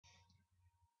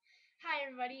Hi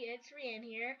everybody, it's Rhean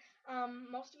here.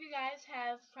 Most of you guys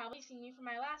have probably seen me from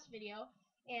my last video,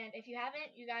 and if you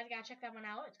haven't, you guys gotta check that one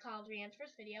out. It's called Rhean's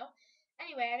first video.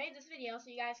 Anyway, I made this video so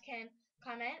you guys can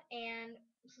comment and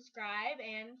subscribe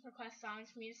and request songs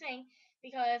for me to sing,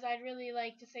 because I'd really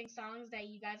like to sing songs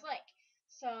that you guys like.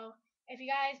 So, if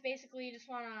you guys basically just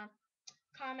wanna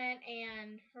comment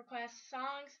and request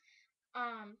songs,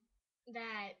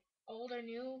 that old or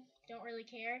new, don't really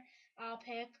care. I'll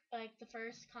pick like the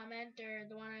first comment or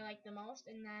the one I like the most,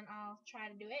 and then I'll try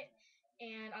to do it.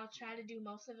 And I'll try to do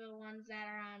most of the ones that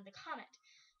are on the comment.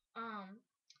 Um,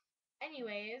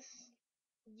 anyways,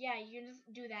 yeah, you can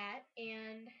just do that,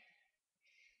 and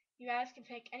you guys can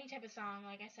pick any type of song,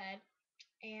 like I said,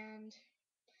 and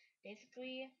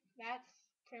basically that's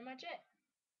pretty much it.